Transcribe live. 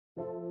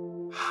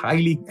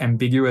highly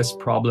ambiguous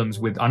problems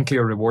with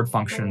unclear reward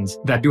functions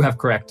that do have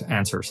correct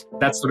answers.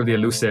 That's sort of the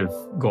elusive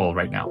goal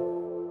right now.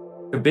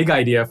 The big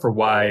idea for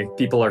why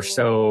people are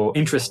so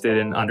interested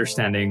in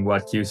understanding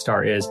what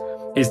Q-star is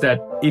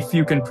that if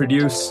you can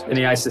produce an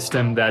AI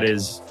system that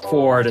is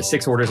 4 to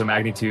 6 orders of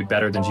magnitude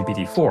better than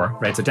GPT-4,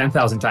 right? So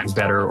 10,000 times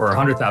better or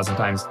 100,000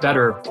 times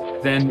better,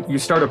 then you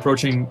start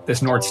approaching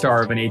this North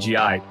Star of an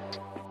AGI.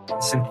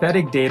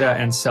 Synthetic data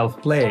and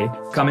self-play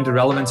come into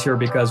relevance here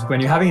because when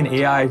you're having an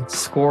AI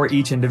score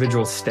each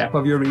individual step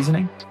of your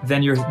reasoning,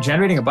 then you're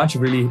generating a bunch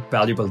of really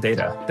valuable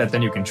data that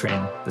then you can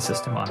train the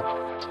system on.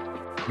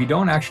 We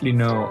don't actually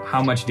know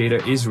how much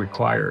data is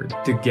required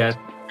to get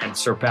and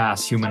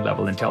surpass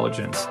human-level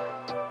intelligence.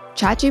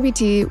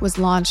 ChatGPT was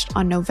launched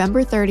on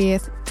November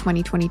 30th,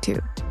 2022.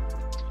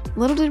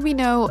 Little did we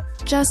know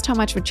just how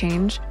much would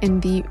change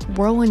in the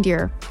whirlwind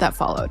year that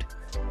followed.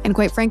 And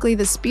quite frankly,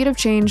 the speed of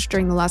change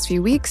during the last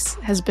few weeks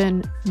has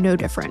been no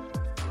different.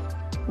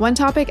 One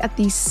topic at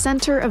the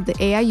center of the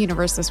AI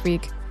universe this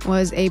week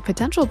was a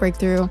potential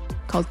breakthrough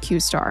called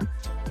Q-star.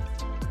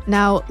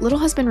 Now, little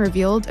has been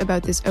revealed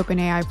about this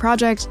OpenAI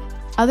project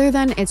other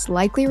than its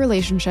likely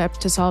relationship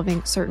to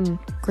solving certain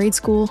grade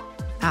school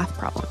math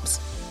problems.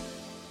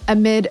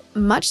 Amid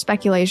much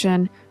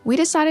speculation, we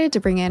decided to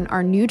bring in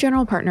our new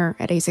general partner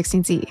at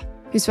A16Z,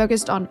 who's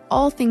focused on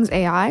all things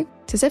AI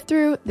to sift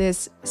through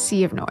this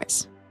sea of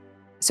noise.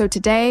 So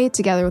today,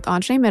 together with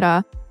Anjay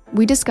Mitra,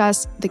 we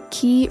discuss the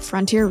key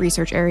frontier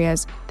research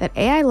areas that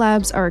AI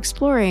labs are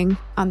exploring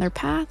on their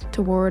path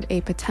toward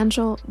a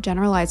potential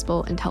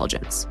generalizable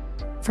intelligence,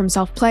 from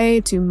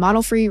self-play to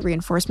model-free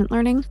reinforcement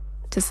learning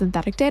to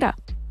synthetic data.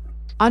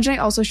 Anjay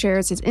also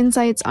shares his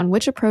insights on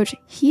which approach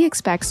he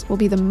expects will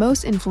be the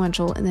most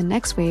influential in the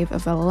next wave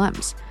of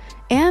LLMs,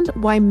 and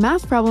why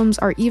math problems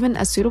are even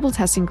a suitable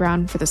testing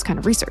ground for this kind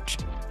of research.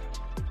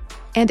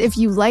 And if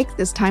you like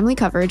this timely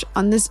coverage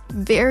on this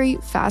very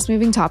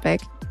fast-moving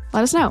topic,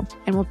 let us know,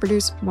 and we'll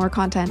produce more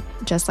content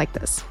just like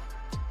this.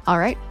 All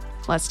right,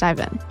 let's dive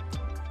in.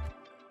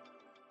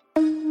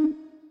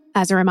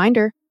 As a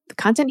reminder, the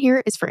content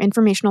here is for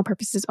informational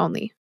purposes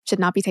only, should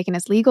not be taken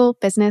as legal,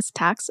 business,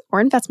 tax, or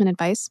investment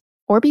advice,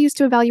 or be used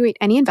to evaluate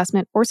any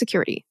investment or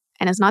security,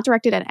 and is not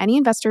directed at any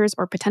investors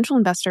or potential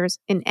investors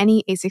in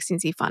any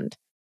A16Z fund.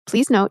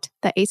 Please note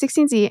that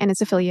A16Z and its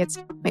affiliates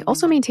may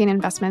also maintain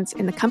investments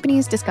in the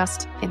companies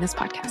discussed in this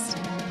podcast.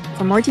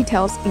 For more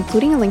details,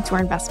 including a link to our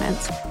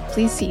investments,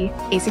 please see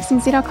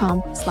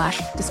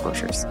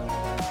a16z.com/disclosures.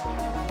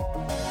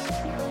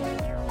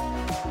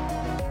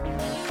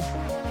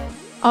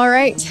 All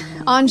right,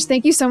 Anj,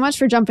 thank you so much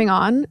for jumping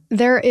on.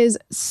 There is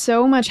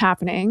so much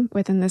happening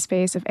within the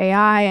space of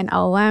AI and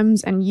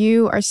LLMs, and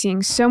you are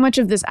seeing so much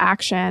of this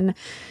action.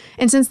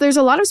 And since there's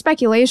a lot of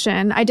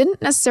speculation, I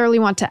didn't necessarily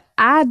want to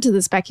add to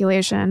the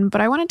speculation,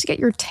 but I wanted to get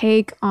your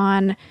take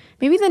on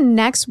maybe the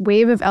next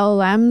wave of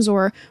LLMs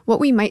or what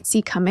we might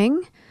see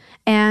coming.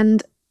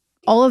 And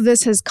all of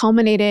this has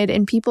culminated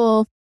in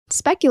people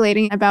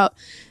speculating about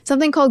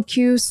something called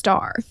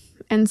Q-star.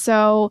 And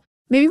so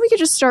maybe we could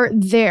just start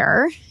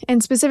there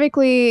and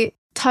specifically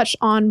touch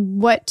on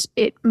what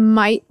it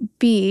might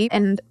be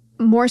and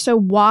more so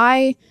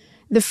why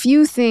the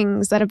few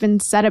things that have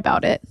been said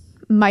about it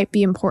might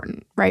be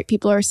important, right?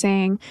 People are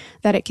saying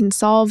that it can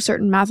solve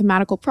certain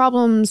mathematical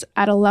problems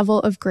at a level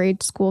of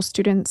grade school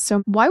students.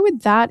 So why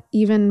would that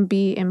even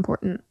be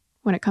important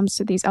when it comes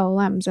to these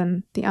LLMs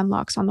and the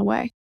unlocks on the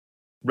way?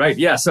 Right.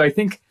 Yeah. So I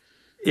think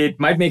it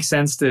might make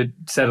sense to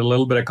set a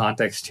little bit of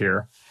context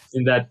here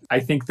in that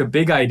I think the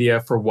big idea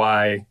for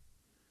why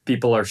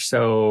people are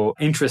so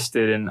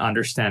interested in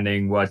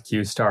understanding what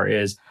Q-star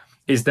is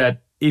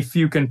that if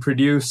you can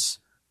produce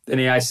an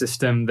AI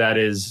system that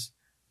is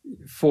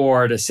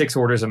 4 to 6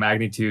 orders of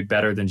magnitude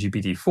better than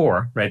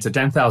GPT-4, right? So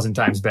 10,000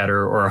 times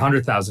better or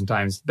 100,000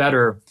 times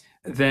better,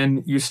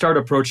 then you start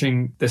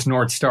approaching this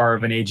North Star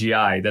of an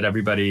AGI that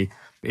everybody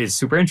is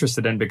super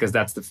interested in because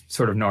that's the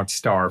sort of North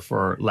Star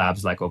for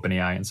labs like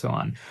OpenAI and so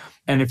on.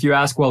 And if you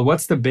ask, well,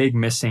 what's the big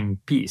missing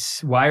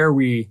piece? Why are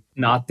we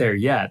not there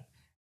yet?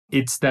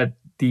 It's that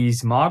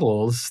these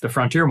models, the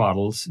frontier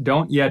models,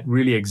 don't yet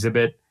really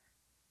exhibit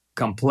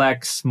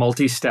complex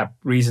multi-step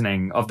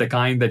reasoning of the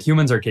kind that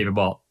humans are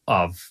capable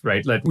of,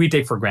 right? That we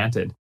take for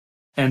granted.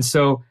 And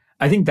so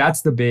I think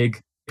that's the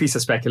big piece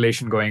of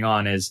speculation going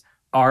on is,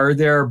 are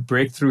there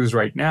breakthroughs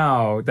right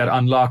now that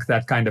unlock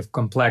that kind of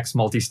complex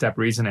multi-step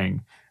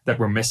reasoning that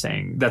we're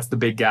missing? That's the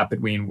big gap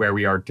between where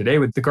we are today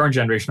with the current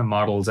generation of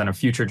models and a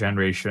future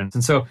generation.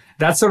 And so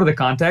that's sort of the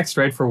context,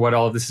 right, for what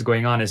all of this is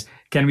going on is,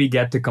 can we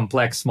get to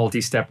complex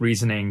multi-step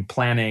reasoning,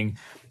 planning?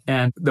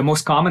 And the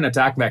most common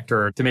attack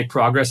vector to make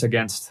progress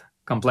against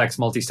complex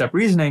multi-step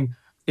reasoning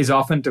is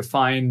often to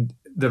find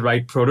the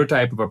right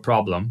prototype of a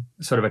problem,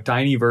 sort of a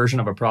tiny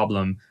version of a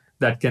problem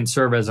that can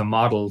serve as a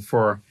model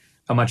for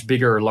a much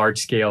bigger,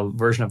 large-scale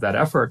version of that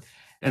effort.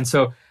 And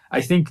so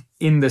I think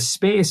in the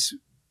space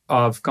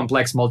of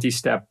complex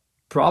multi-step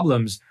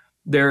problems,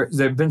 there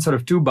have been sort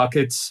of two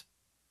buckets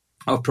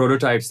of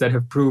prototypes that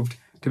have proved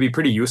to be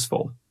pretty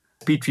useful,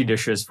 petri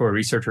dishes for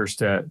researchers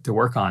to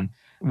work on.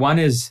 One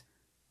is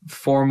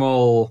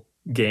formal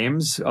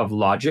games of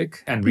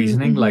logic and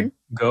reasoning, like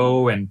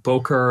Go and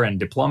poker and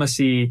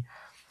diplomacy.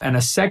 And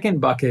a second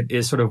bucket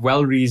is sort of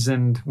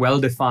well-reasoned,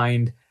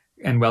 well-defined,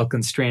 and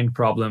well-constrained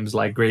problems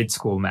like grade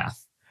school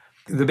math.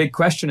 The big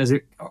question is,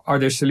 are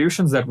there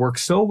solutions that work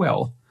so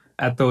well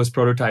at those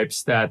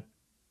prototypes that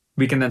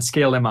we can then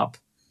scale them up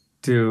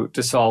to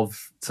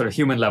solve sort of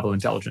human level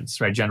intelligence,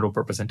 right? General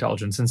purpose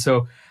intelligence. And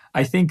so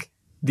I think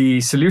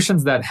the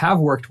solutions that have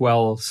worked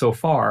well so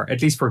far,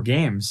 at least for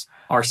games,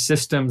 are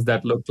systems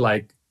that look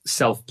like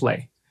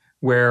self-play,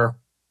 where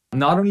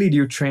not only do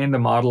you train the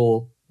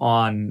model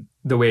on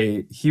the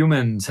way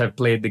humans have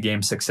played the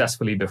game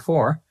successfully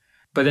before,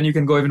 but then you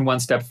can go even one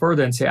step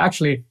further and say,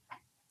 actually,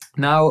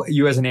 now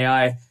you as an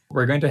AI,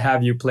 we're going to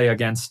have you play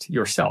against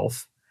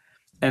yourself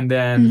and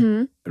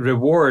then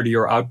reward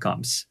your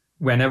outcomes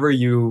whenever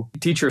you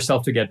teach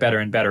yourself to get better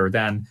and better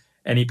than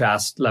any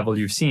past level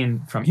you've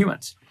seen from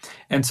humans.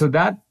 And so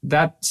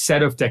that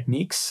set of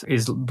techniques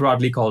is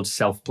broadly called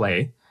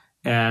self-play.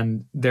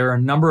 And there are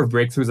a number of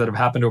breakthroughs that have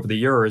happened over the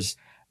years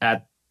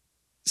at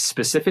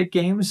specific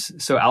games.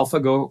 So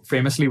AlphaGo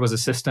famously was a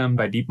system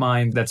by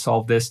DeepMind that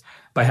solved this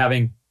by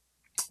having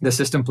the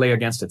system play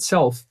against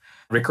itself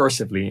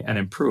recursively and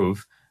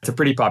improve. It's a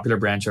pretty popular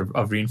branch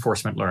of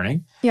reinforcement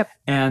learning. Yep.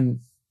 And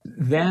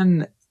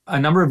then a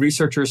number of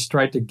researchers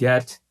tried to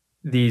get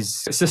these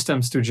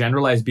systems to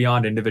generalize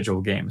beyond individual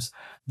games.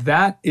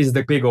 That is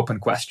the big open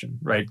question,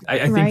 right? I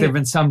think there have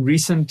been some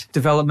recent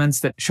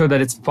developments that show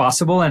that it's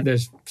possible, and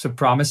there's some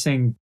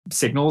promising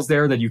signals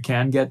there that you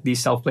can get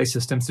these self-play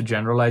systems to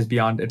generalize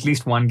beyond at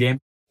least one game.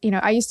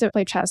 I used to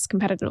play chess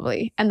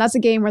competitively, and that's a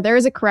game where there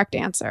is a correct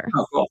answer,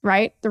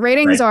 right? The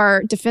ratings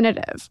are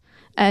definitive.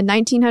 A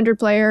 1900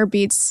 player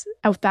beats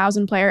a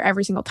 1000 player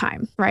every single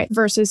time, right?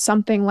 Versus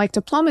something like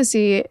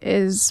diplomacy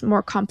is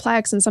more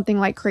complex, and something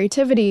like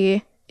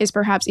creativity is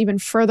perhaps even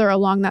further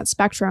along that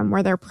spectrum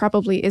where there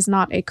probably is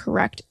not a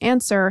correct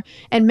answer.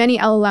 And many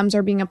LLMs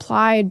are being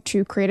applied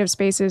to creative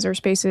spaces or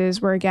spaces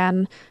where,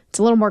 again, it's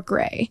a little more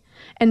gray.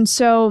 And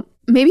so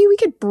maybe we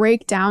could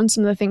break down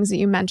some of the things that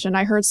you mentioned.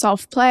 I heard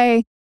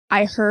self-play.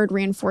 I heard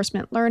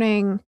reinforcement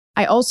learning.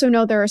 I also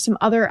know there are some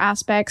other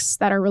aspects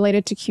that are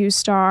related to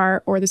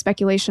Q-star or the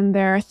speculation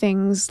there,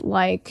 things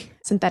like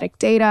synthetic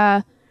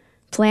data,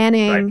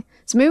 planning. Right.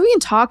 So maybe we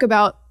can talk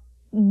about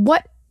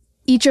what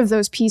each of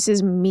those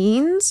pieces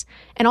means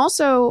and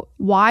also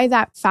why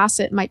that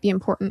facet might be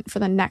important for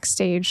the next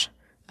stage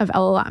of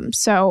LLM.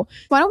 So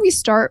why don't we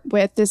start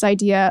with this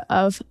idea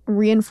of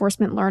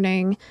reinforcement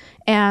learning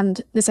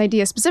and this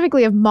idea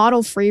specifically of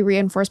model-free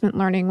reinforcement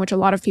learning, which a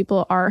lot of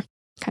people are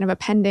kind of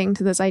appending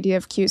to this idea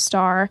of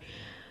Q-star.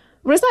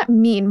 What does that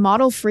mean,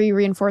 model-free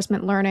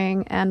reinforcement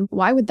learning, and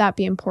why would that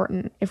be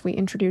important if we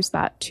introduce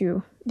that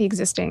to the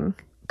existing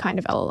kind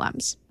of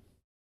LLMs?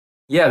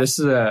 Yeah, this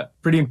is a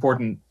pretty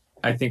important,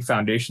 I think,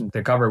 foundation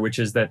to cover, which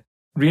is that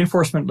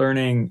reinforcement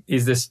learning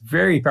is this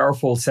very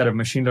powerful set of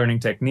machine learning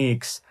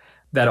techniques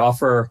that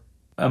offer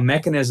a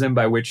mechanism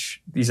by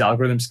which these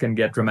algorithms can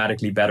get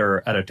dramatically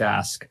better at a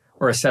task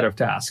or a set of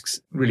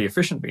tasks really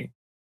efficiently.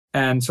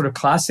 And sort of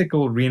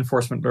classical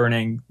reinforcement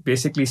learning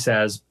basically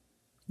says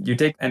you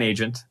take an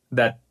agent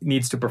that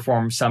needs to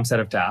perform some set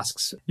of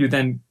tasks. You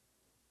then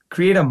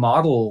create a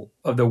model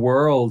of the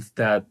world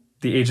that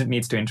the agent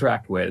needs to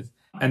interact with.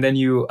 And then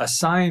you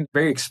assign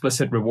very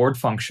explicit reward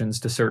functions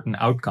to certain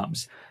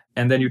outcomes.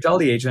 And then you tell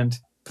the agent,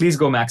 please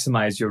go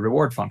maximize your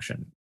reward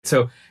function.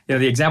 So,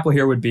 the example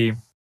here would be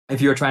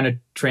if you were trying to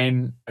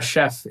train a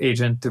chef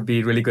agent to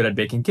be really good at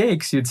baking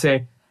cakes, you'd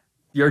say,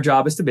 your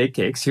job is to bake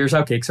cakes. Here's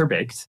how cakes are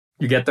baked.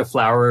 You get the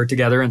flour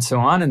together and so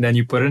on, and then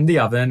you put it in the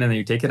oven, and then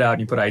you take it out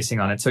and you put icing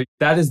on it. So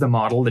that is the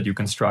model that you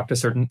construct, a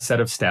certain set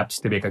of steps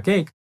to bake a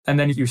cake. And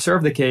then you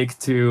serve the cake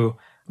to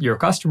your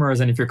customers.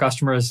 And if your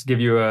customers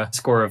give you a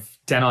score of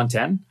 10 on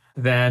 10,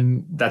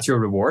 then that's your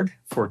reward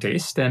for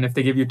taste. And if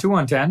they give you 2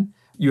 on 10,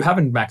 you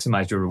haven't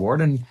maximized your reward.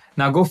 And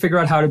now go figure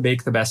out how to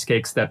bake the best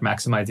cakes that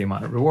maximize the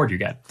amount of reward you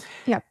get.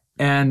 Yep.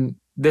 And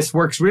this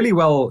works really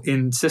well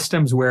in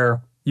systems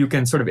where you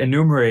can sort of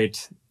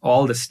enumerate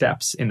all the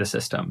steps in the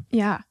system.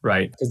 Yeah.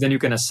 Right? Because then you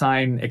can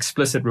assign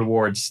explicit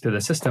rewards to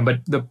the system. But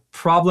the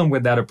problem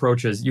with that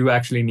approach is you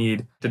actually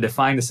need to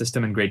define the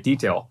system in great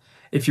detail.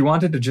 If you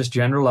wanted to just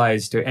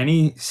generalize to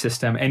any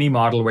system, any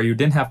model where you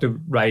didn't have to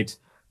write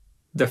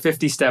the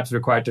 50 steps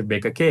required to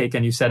bake a cake,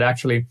 and you said,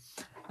 actually,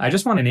 I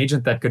just want an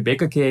agent that could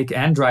bake a cake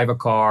and drive a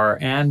car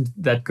and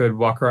that could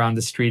walk around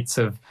the streets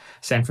of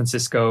San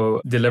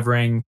Francisco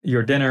delivering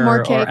your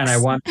dinner, and I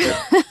want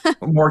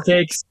more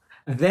cakes.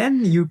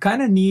 Then you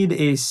kind of need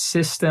a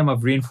system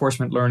of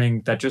reinforcement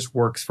learning that just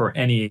works for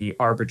any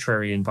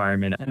arbitrary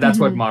environment. And that's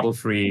what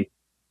model-free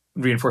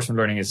reinforcement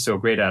learning is so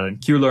great at.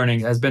 And Q-learning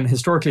has been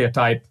historically a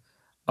type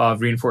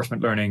of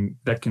reinforcement learning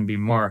that can be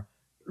more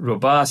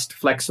robust,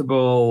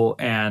 flexible,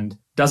 and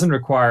doesn't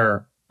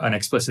require an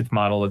explicit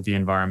model of the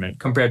environment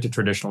compared to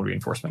traditional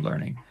reinforcement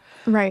learning.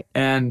 Right.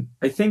 And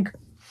I think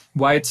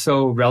why it's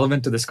so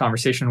relevant to this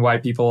conversation, why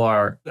people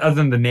are, other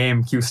than the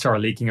name Q-star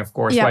leaking, of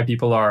course, why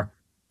people are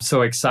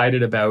so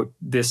excited about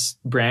this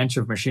branch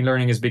of machine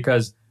learning is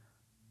because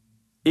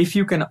if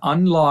you can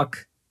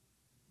unlock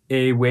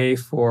a way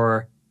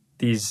for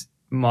these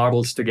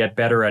models to get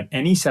better at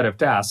any set of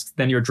tasks,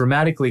 then you're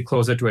dramatically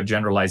closer to a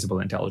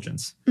generalizable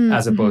intelligence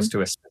as opposed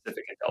to a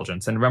specific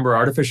intelligence. And remember,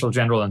 artificial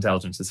general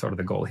intelligence is sort of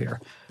the goal here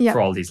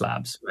for all these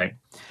labs, right?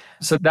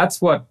 So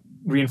that's what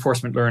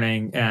reinforcement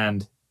learning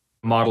and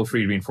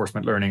model-free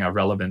reinforcement learning are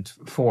relevant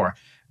for.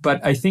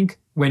 But I think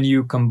when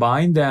you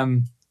combine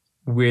them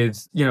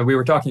with, we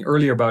were talking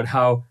earlier about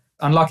how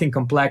unlocking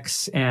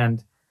complex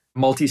and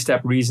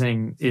multi-step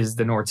reasoning is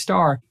the North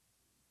Star.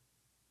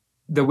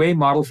 The way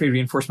model-free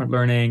reinforcement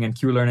learning and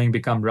Q-learning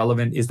become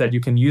relevant is that you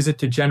can use it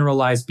to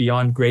generalize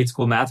beyond grade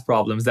school math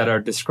problems that are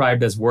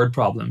described as word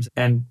problems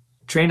and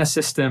train a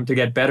system to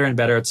get better and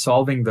better at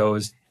solving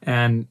those.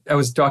 And I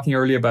was talking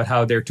earlier about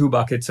how there are two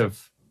buckets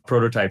of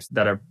prototypes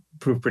that are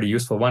proved pretty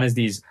useful. One is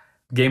these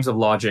games of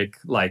logic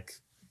like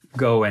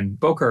Go and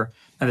Poker,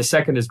 and the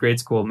second is grade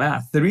school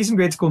math. The reason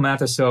grade school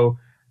math is so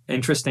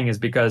interesting is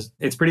because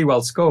it's pretty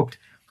well scoped,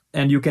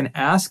 and you can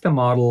ask the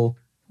model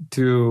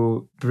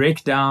to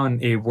break down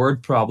a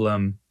word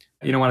problem.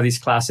 One of these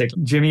classic,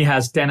 Jimmy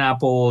has 10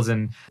 apples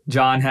and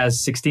John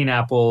has 16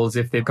 apples.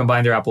 If they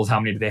combine their apples,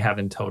 how many do they have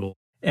in total?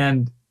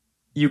 And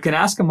you can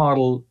ask a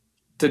model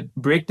to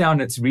break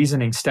down its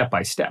reasoning step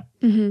by step.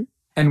 And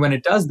when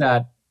it does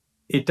that,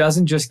 it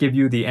doesn't just give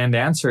you the end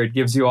answer. It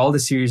gives you all the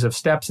series of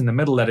steps in the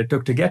middle that it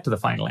took to get to the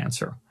final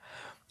answer.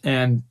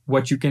 And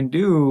what you can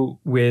do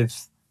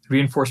with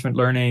reinforcement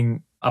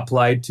learning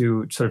applied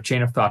to sort of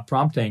chain of thought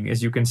prompting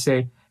is you can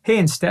say, hey,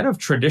 instead of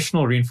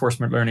traditional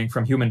reinforcement learning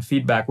from human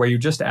feedback, where you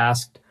just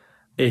asked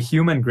a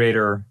human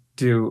grader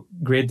to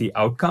grade the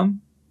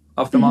outcome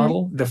of the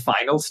model, the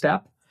final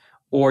step,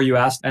 or you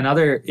asked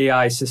another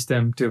AI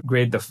system to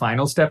grade the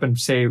final step and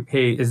say,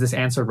 hey, is this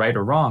answer right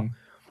or wrong?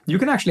 You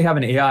can actually have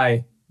an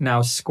AI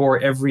now score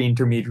every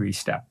intermediary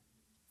step.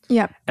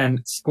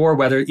 And score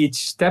whether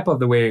each step of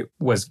the way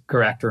was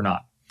correct or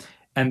not.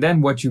 And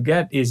then what you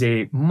get is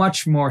a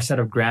much more set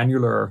of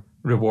granular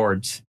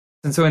rewards.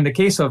 And so in the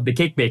case of the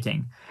cake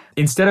baking,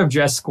 instead of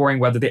just scoring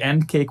whether the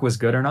end cake was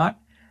good or not,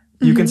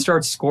 you can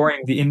start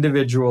scoring the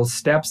individual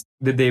steps.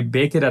 Did they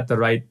bake it at the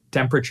right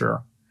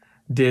temperature?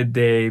 Did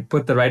they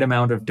put the right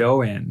amount of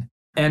dough in?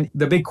 And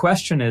the big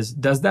question is,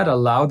 does that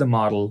allow the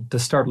model to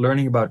start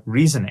learning about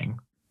reasoning,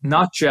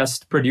 not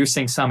just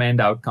producing some end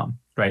outcome,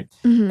 right?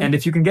 And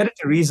if you can get it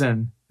to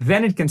reason,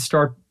 then it can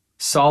start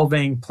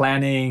solving,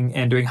 planning,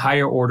 and doing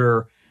higher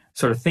order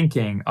sort of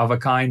thinking of a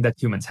kind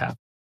that humans have.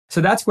 So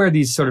that's where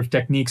these sort of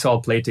techniques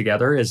all play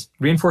together. Is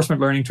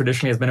reinforcement learning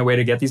traditionally has been a way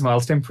to get these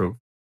models to improve.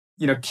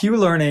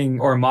 Q-learning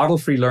or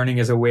model-free learning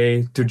is a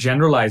way to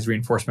generalize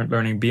reinforcement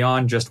learning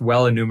beyond just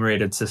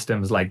well-enumerated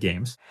systems like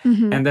games.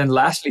 And then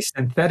lastly,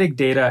 synthetic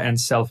data and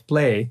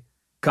self-play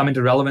come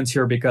into relevance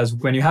here because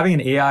when you're having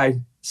an AI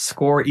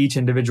score each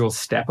individual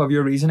step of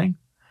your reasoning,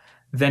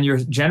 then you're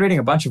generating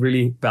a bunch of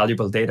really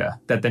valuable data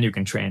that then you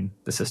can train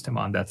the system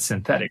on that's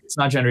synthetic. It's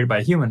not generated by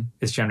a human,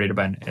 it's generated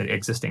by an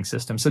existing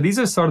system. So these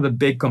are sort of the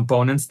big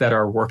components that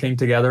are working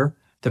together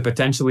to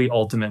potentially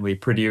ultimately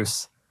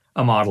produce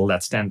a model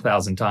that's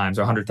 10,000 times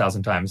or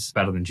 100,000 times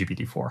better than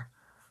GPT-4.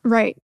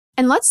 Right.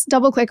 And let's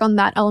double click on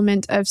that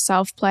element of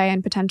self-play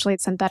and potentially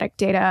synthetic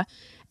data.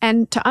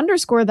 And to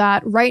underscore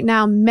that, right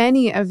now,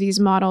 many of these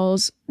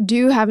models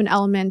do have an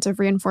element of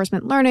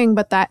reinforcement learning,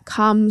 but that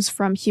comes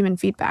from human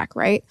feedback,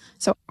 right?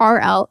 So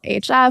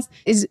RLHF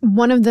is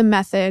one of the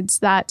methods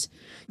that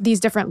these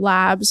different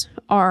labs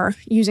are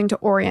using to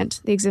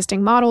orient the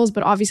existing models,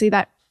 but obviously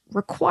that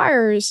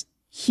requires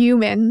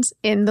humans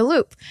in the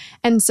loop.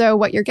 And so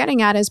what you're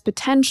getting at is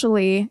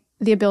potentially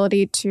the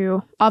ability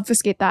to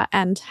obfuscate that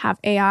and have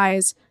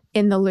AIs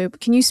in the loop.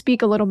 Can you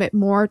speak a little bit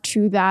more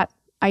to that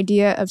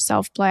idea of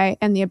self-play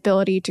and the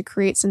ability to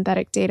create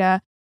synthetic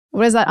data?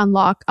 What does that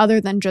unlock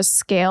other than just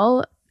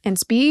scale and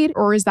speed,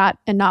 or is that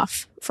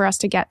enough for us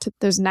to get to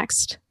those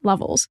next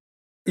levels?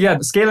 Yeah,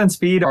 scale and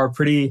speed are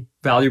pretty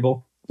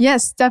valuable.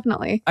 Yes,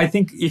 definitely. I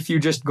think if you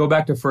just go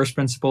back to first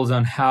principles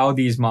on how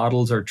these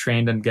models are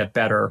trained and get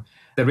better,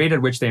 the rate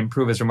at which they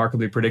improve is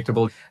remarkably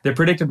predictable. They're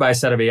predicted by a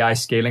set of AI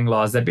scaling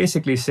laws that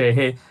basically say,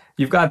 hey,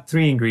 you've got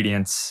three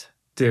ingredients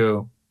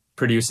to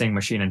producing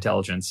machine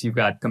intelligence. You've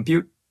got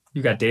compute,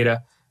 you've got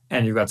data,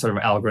 and you've got sort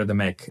of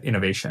algorithmic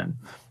innovation.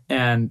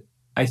 And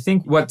I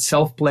think what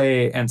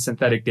self-play and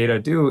synthetic data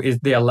do is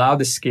they allow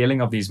the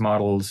scaling of these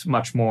models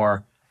much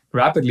more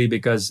rapidly,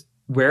 because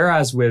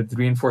whereas with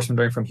reinforcement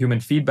learning from human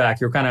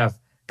feedback, you're kind of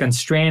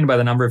constrained by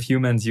the number of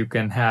humans you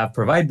can have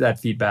provide that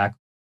feedback.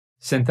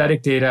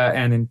 Synthetic data,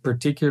 and in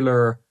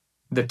particular,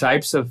 the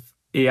types of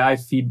AI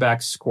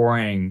feedback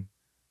scoring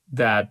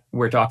that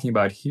we're talking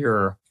about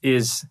here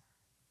is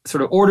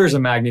sort of orders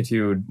of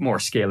magnitude more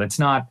scale. It's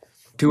not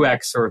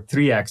 2x or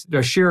 3x.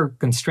 The sheer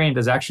constraint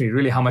is actually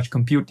really how much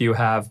compute do you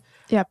have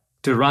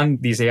to run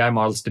these AI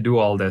models to do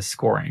all this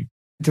scoring.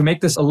 To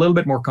make this a little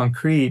bit more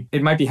concrete,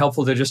 it might be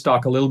helpful to just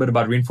talk a little bit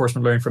about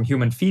reinforcement learning from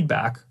human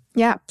feedback.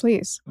 Yeah,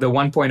 please. The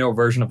 1.0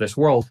 version of this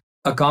world.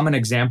 A common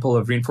example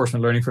of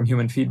reinforcement learning from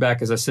human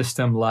feedback is a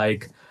system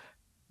like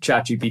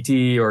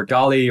ChatGPT or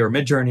DALL-E or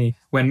Midjourney.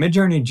 When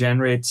Midjourney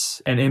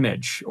generates an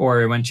image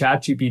or when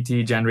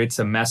ChatGPT generates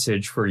a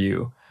message for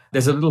you,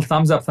 there's a little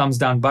thumbs up, thumbs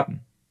down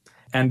button.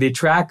 And they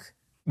track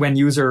when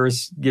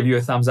users give you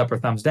a thumbs up or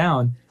thumbs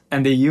down,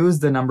 and they use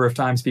the number of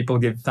times people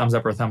give thumbs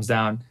up or thumbs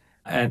down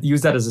and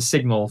use that as a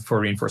signal for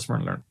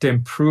reinforcement learning to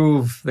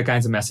improve the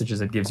kinds of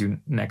messages it gives you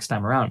next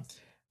time around.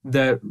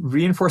 The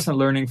reinforcement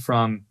learning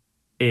from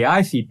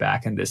AI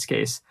feedback in this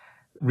case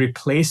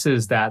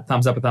replaces that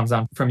thumbs up or thumbs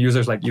down from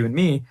users like you and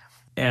me,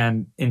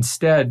 and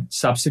instead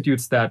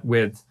substitutes that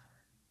with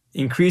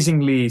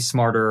increasingly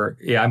smarter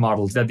AI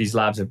models that these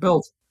labs have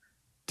built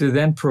to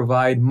then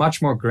provide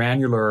much more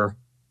granular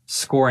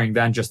scoring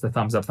than just the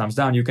thumbs up, thumbs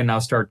down. You can now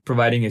start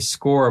providing a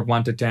score of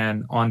 1 to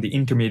 10 on the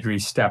intermediary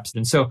steps.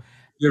 And so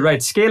you're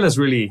right, scale is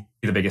really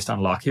the biggest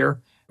unlock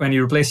here. When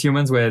you replace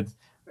humans with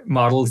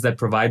models that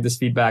provide this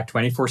feedback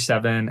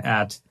 24/7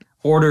 at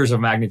orders of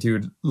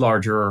magnitude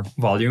larger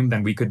volume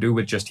than we could do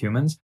with just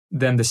humans,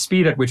 then the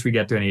speed at which we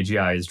get to an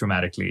AGI is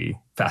dramatically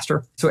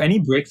faster. So any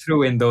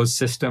breakthrough in those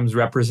systems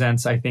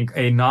represents, I think,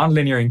 a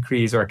nonlinear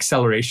increase or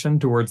acceleration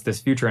towards this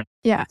future.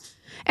 Yeah.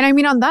 And I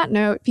mean, on that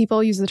note,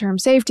 people use the term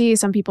safety,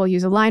 some people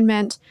use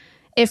alignment.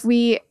 If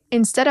we,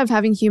 instead of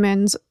having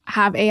humans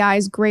have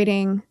AIs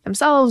grading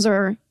themselves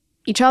or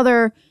each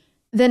other,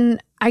 then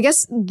I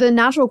guess the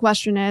natural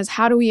question is,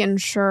 how do we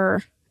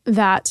ensure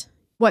that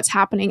what's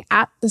happening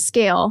at the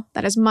scale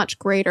that is much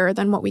greater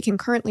than what we can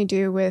currently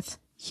do with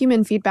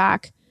human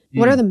feedback?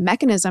 What are the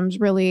mechanisms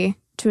really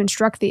to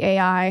instruct the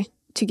AI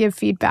to give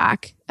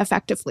feedback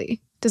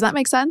effectively? Does that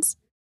make sense?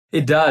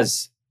 It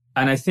does.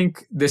 And I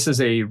think this is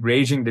a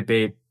raging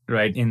debate,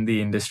 right, in the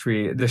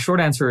industry. The short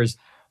answer is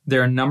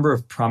there are a number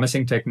of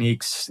promising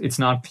techniques. It's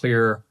not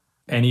clear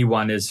any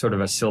one is sort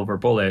of a silver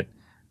bullet,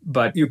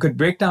 but you could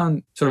break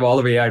down sort of all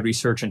of AI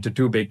research into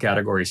two big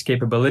categories: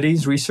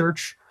 capabilities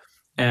research,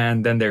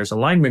 and then there's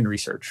alignment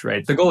research,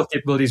 right? The goal of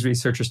capabilities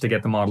research is to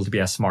get the model to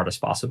be as smart as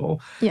possible.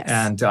 Yes.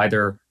 And to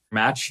either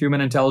match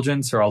human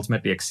intelligence or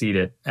ultimately exceed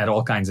it at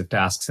all kinds of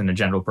tasks in a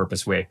general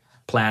purpose way,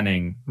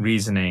 planning,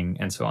 reasoning,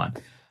 and so on.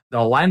 The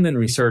alignment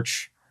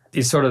research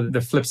is sort of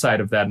the flip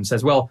side of that and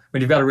says, well,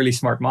 when you've got a really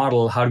smart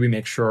model, how do we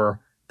make sure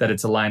that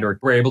it's aligned or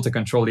we're able to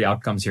control the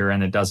outcomes here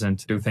and it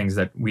doesn't do things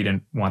that we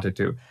didn't want it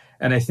to?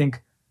 And I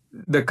think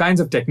the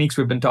kinds of techniques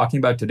we've been talking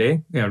about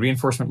today,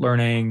 reinforcement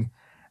learning,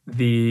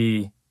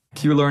 the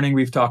Q-learning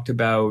we've talked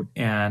about,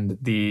 and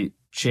the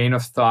chain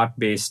of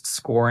thought-based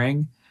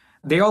scoring,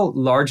 they all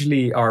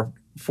largely are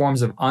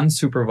forms of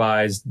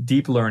unsupervised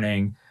deep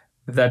learning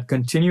that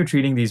continue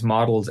treating these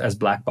models as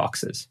black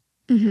boxes.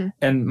 Mm-hmm.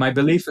 And my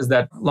belief is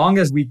that long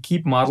as we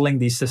keep modeling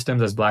these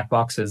systems as black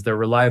boxes, their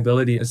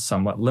reliability is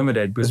somewhat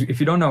limited, because if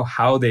you don't know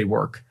how they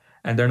work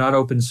and they're not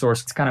open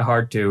source, it's kind of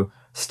hard to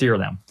steer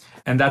them.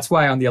 And that's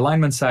why on the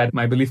alignment side,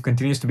 my belief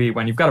continues to be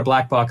when you've got a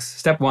black box,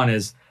 step one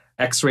is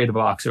X-ray the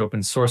box or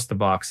open source the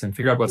box and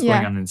figure out what's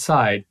going on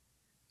inside.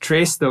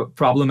 Trace the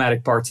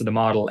problematic parts of the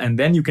model, and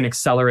then you can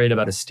accelerate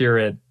about to steer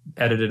it,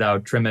 edit it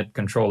out, trim it,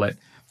 control it.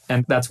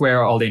 And that's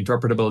where all the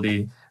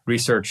interpretability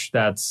research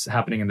that's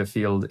happening in the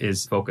field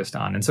is focused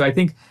on. And so I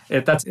think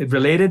that's a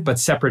related but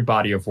separate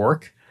body of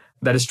work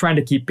that is trying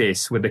to keep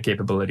pace with the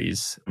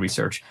capabilities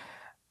research.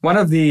 One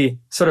of the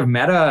sort of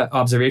meta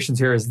observations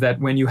here is that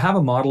when you have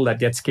a model that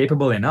gets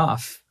capable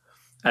enough,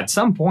 at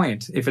some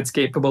point, if it's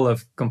capable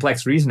of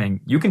complex reasoning,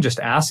 you can just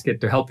ask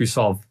it to help you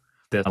solve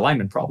the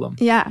alignment problem.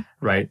 Yeah.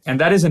 Right. And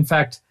that is, in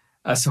fact,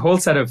 a whole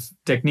set of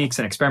techniques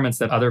and experiments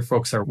that other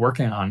folks are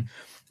working on.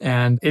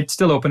 And it's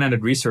still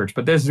open-ended research,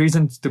 but there's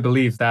reasons to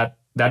believe that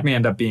that may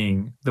end up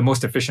being the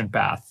most efficient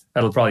path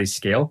that'll probably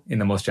scale in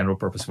the most general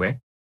purpose way.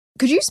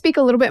 Could you speak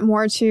a little bit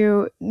more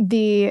to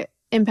the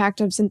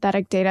impact of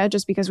synthetic data?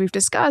 Just because we've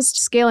discussed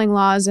scaling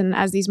laws, and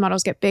as these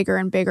models get bigger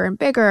and bigger and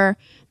bigger,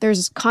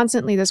 there's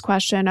constantly this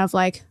question of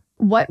like,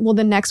 what will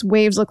the next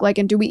waves look like?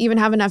 And do we even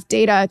have enough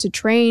data to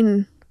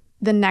train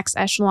the next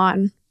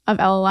echelon of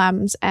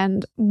LLMs?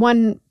 And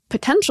one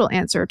potential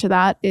answer to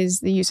that is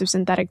the use of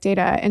synthetic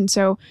data. And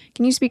so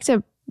can you speak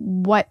to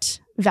what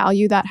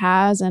value that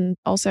has and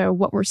also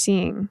what we're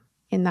seeing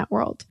in that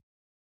world?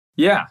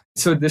 Yeah.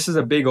 So this is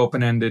a big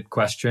open-ended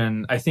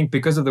question. I think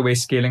because of the way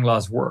scaling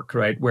laws work,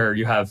 right, where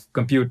you have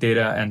compute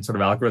data and sort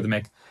of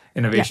algorithmic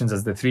innovations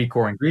as the three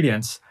core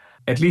ingredients,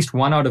 at least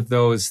one out of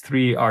those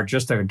three are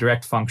just a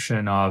direct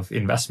function of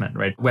investment,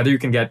 right? Whether you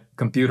can get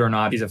compute or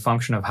not is a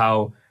function of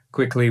how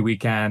quickly we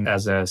can,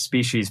 as a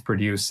species,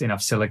 produce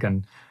enough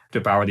silicon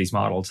to power these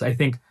models. I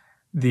think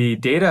the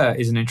data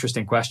is an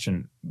interesting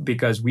question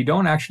because we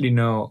don't actually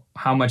know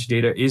how much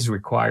data is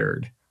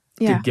required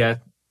to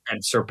get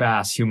and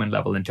surpass human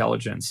level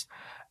intelligence.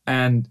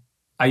 And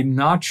I'm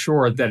not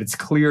sure that it's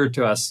clear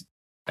to us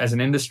as an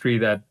industry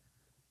that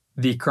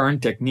the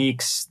current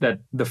techniques that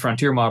the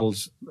frontier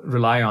models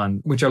rely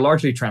on, which are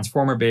largely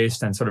transformer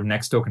based and sort of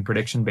next token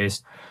prediction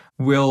based,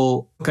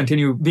 will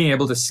continue being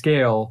able to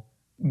scale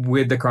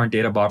with the current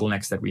data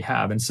bottlenecks that we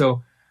have. And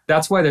so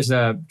that's why there's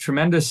a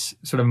tremendous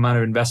sort of amount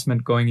of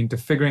investment going into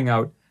figuring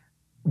out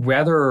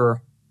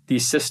whether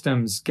these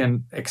systems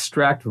can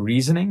extract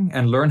reasoning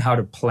and learn how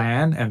to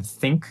plan and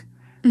think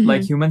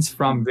like humans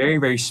from very,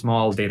 very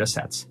small data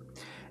sets.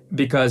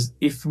 Because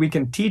if we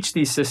can teach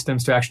these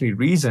systems to actually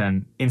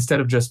reason instead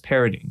of just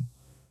parroting,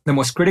 the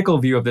most critical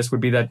view of this would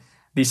be that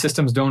these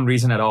systems don't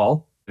reason at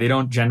all. They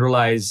don't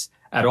generalize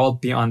at all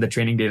beyond the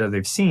training data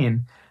they've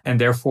seen. And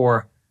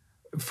therefore,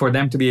 for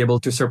them to be able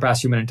to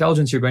surpass human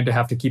intelligence, you're going to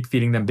have to keep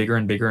feeding them bigger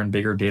and bigger and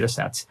bigger data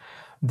sets.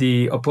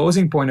 The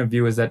opposing point of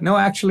view is that, no,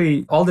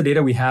 actually, all the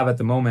data we have at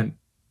the moment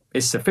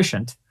is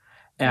sufficient.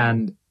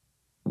 And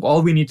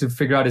all we need to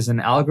figure out is an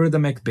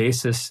algorithmic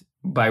basis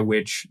by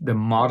which the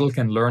model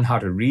can learn how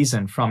to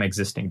reason from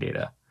existing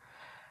data.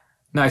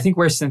 Now, I think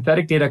where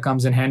synthetic data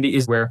comes in handy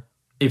is where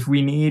if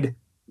we need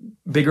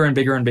bigger and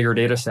bigger and bigger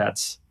data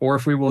sets, or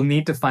if we will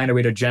need to find a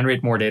way to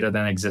generate more data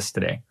than exists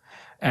today.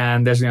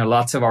 And there's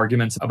lots of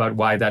arguments about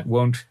why that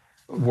won't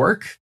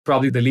work.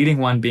 Probably the leading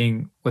one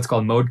being what's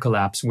called mode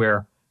collapse,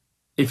 where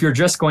if you're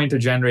just going to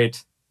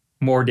generate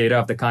more data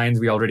of the kinds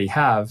we already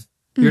have,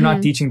 you're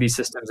not teaching these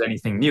systems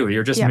anything new.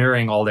 You're just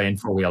mirroring all the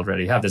info we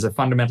already have. There's a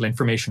fundamental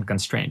information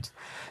constraint.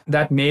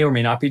 That may or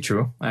may not be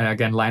true.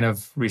 Again, line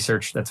of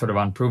research that's sort of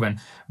unproven.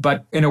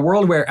 But in a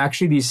world where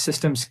actually these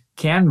systems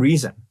can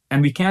reason,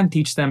 and we can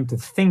teach them to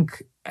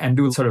think and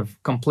do sort of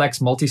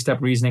complex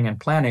multi-step reasoning and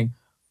planning,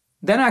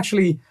 then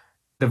actually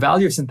the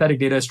value of synthetic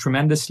data is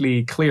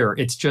tremendously clear.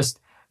 It's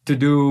just to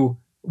do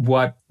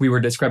what we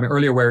were describing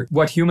earlier, where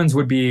what humans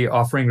would be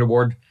offering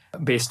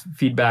reward-based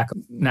feedback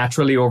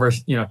naturally over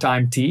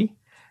time t.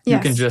 You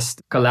can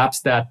just collapse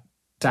that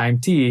time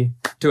t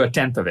to a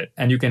tenth of it,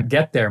 and you can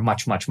get there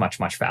much, much, much,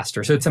 much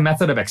faster. So it's a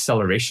method of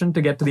acceleration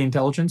to get to the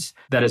intelligence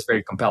that is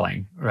very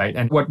compelling, right?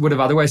 And what would have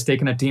otherwise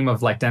taken a team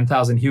of like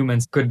 10,000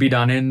 humans could be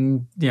done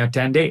in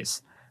 10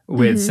 days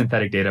with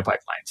synthetic data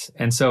pipelines.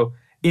 And so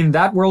in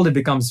that world, it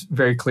becomes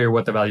very clear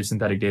what the value of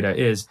synthetic data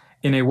is.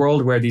 In a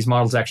world where these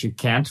models actually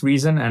can't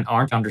reason and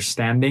aren't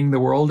understanding the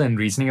world and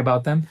reasoning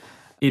about them,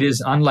 it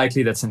is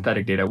unlikely that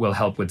synthetic data will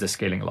help with the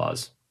scaling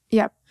laws.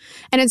 Yep.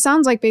 And it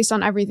sounds like based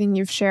on everything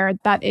you've shared,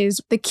 that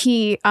is the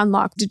key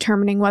unlock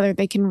determining whether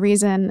they can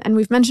reason. And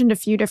we've mentioned a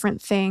few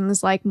different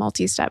things like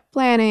multi-step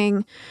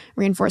planning,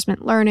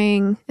 reinforcement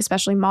learning,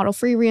 especially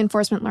model-free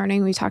reinforcement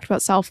learning. We talked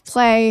about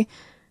self-play.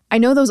 I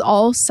know those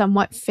all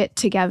somewhat fit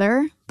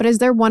together, but is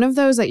there one of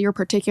those that you're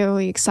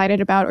particularly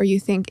excited about or you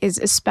think is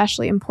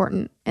especially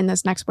important in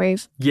this next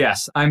wave?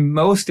 Yes, I'm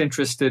most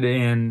interested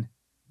in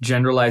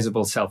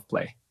generalizable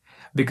self-play,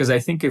 because I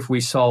think if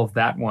we solve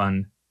that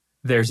one,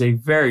 there's a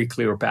very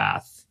clear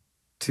path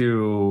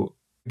to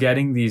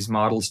getting these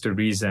models to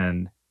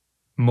reason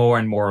more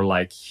and more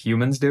like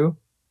humans do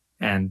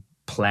and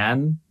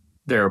plan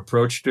their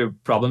approach to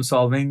problem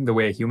solving the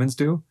way humans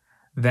do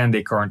than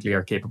they currently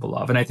are capable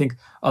of. And I think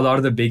a lot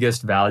of the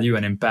biggest value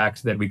and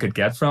impact that we could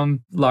get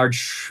from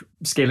large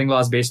scaling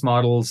laws-based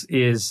models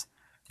is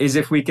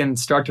if we can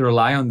start to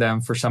rely on them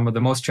for some of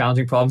the most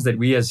challenging problems that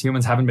we as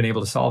humans haven't been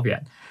able to solve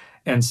yet.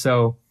 And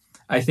so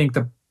I think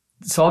the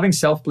solving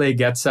self-play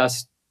gets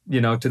us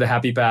to the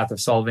happy path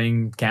of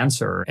solving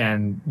cancer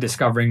and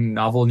discovering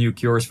novel new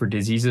cures for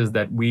diseases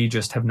that we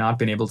just have not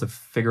been able to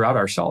figure out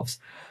ourselves.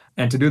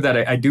 And to do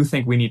that, I do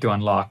think we need to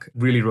unlock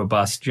really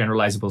robust,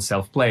 generalizable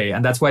self-play.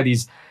 And that's why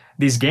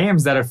these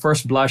games that at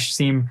first blush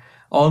seem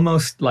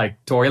almost like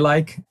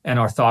toy-like and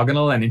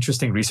orthogonal and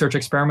interesting research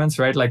experiments,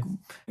 right? Like,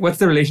 what's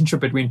the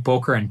relationship between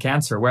poker and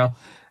cancer? Well,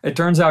 it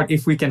turns out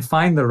if we can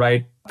find the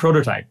right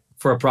prototype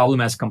for a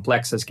problem as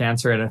complex as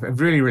cancer at a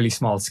really, really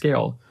small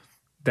scale,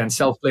 then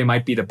self-play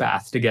might be the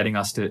path to getting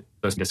us to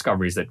those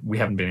discoveries that we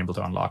haven't been able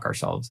to unlock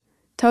ourselves.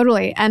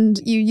 Totally. And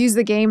you use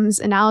the games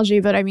analogy,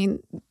 but I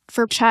mean,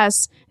 for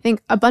chess, I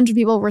think a bunch of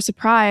people were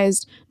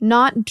surprised,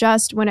 not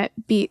just when it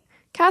beat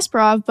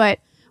Kasparov, but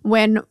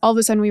when all of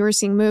a sudden we were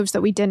seeing moves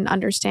that we didn't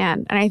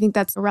understand. And I think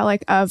that's a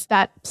relic of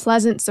that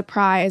pleasant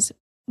surprise.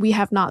 We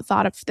have not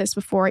thought of this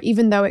before,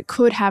 even though it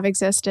could have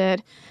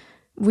existed.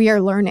 We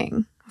are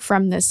learning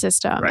from this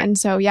system. Right. And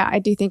so, yeah, I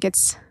do think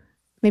it's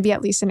maybe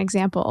at least an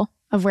example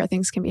of where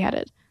things can be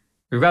headed.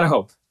 We've got to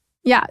hope.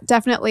 Yeah,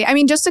 definitely. I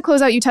mean, just to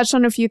close out, you touched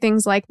on a few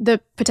things like the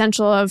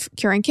potential of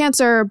curing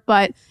cancer,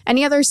 but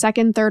any other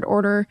second, third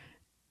order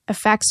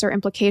effects or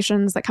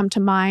implications that come to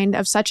mind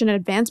of such an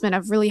advancement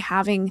of really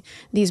having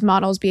these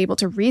models be able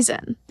to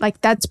reason?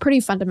 Like, that's pretty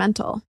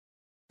fundamental.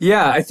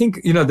 Yeah, I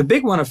think, the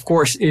big one, of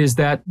course, is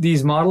that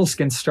these models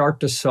can start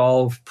to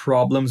solve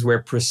problems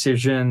where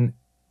precision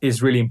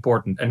is really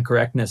important and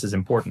correctness is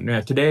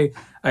important. Today,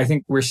 I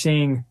think we're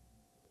seeing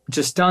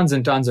just tons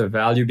and tons of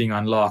value being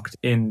unlocked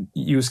in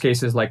use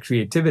cases like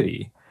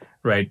creativity,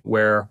 right?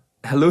 Where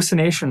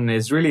hallucination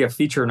is really a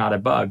feature, not a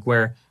bug,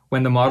 where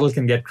when the model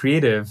can get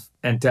creative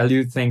and tell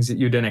you things that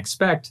you didn't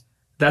expect,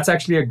 that's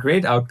actually a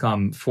great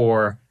outcome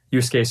for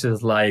use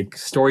cases like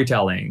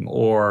storytelling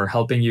or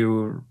helping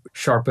you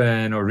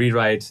sharpen or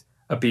rewrite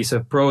a piece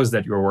of prose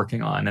that you're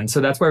working on. And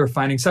so that's why we're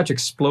finding such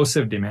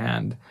explosive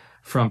demand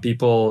from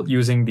people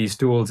using these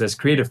tools as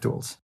creative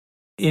tools.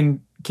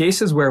 In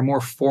cases where more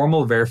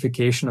formal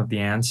verification of the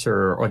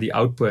answer or the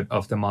output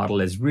of the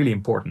model is really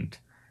important,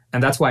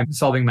 And that's why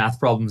solving math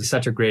problems is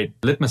such a great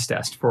litmus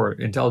test for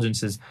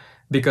intelligence, is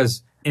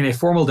because in a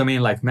formal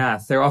domain like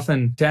math, there are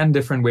often 10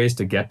 different ways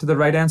to get to the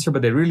right answer,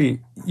 but there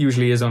really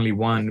usually is only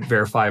one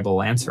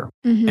verifiable answer.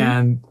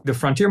 And the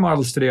frontier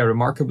models today are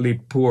remarkably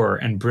poor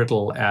and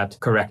brittle at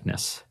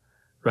correctness,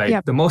 right?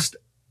 Yep. The most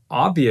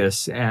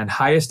obvious and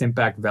highest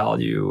impact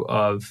value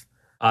of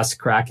us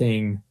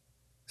cracking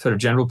sort of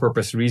general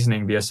purpose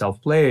reasoning via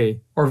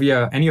self-play or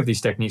via any of these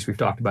techniques we've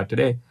talked about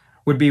today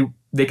would be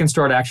they can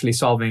start actually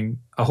solving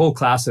a whole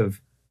class of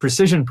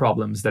precision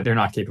problems that they're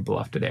not capable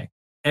of today.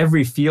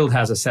 Every field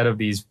has a set of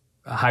these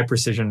high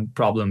precision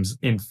problems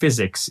in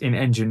physics, in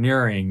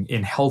engineering,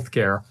 in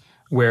healthcare,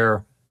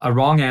 where a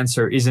wrong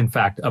answer is in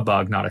fact a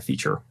bug, not a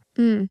feature.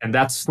 And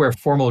that's where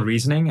formal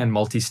reasoning and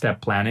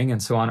multi-step planning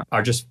and so on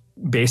are just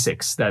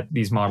basics that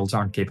these models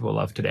aren't capable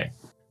of today.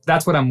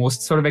 That's what I'm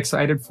most sort of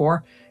excited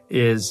for,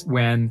 is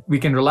when we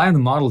can rely on the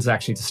models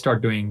actually to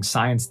start doing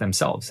science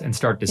themselves and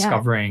start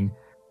discovering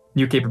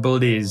new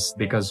capabilities,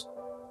 because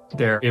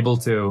they're able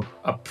to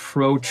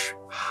approach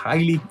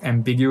highly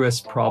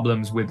ambiguous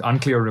problems with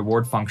unclear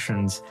reward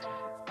functions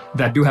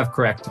that do have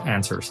correct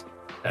answers.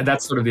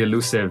 That's sort of the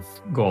elusive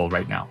goal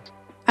right now.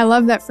 I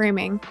love that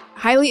framing.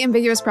 Highly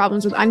ambiguous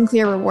problems with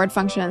unclear reward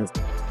functions.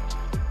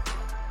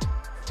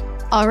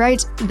 All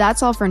right,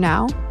 that's all for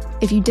now.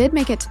 If you did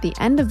make it to the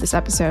end of this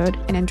episode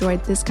and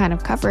enjoyed this kind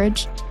of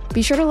coverage,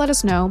 be sure to let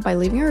us know by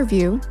leaving a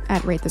review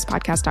at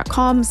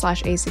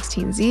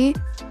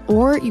ratethispodcast.com/A16Z,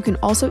 or you can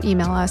also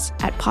email us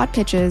at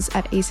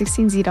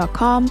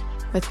podpitches@A16Z.com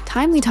with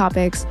timely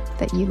topics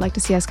that you'd like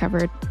to see us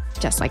covered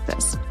just like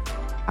this.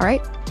 All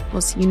right,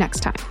 we'll see you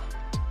next time.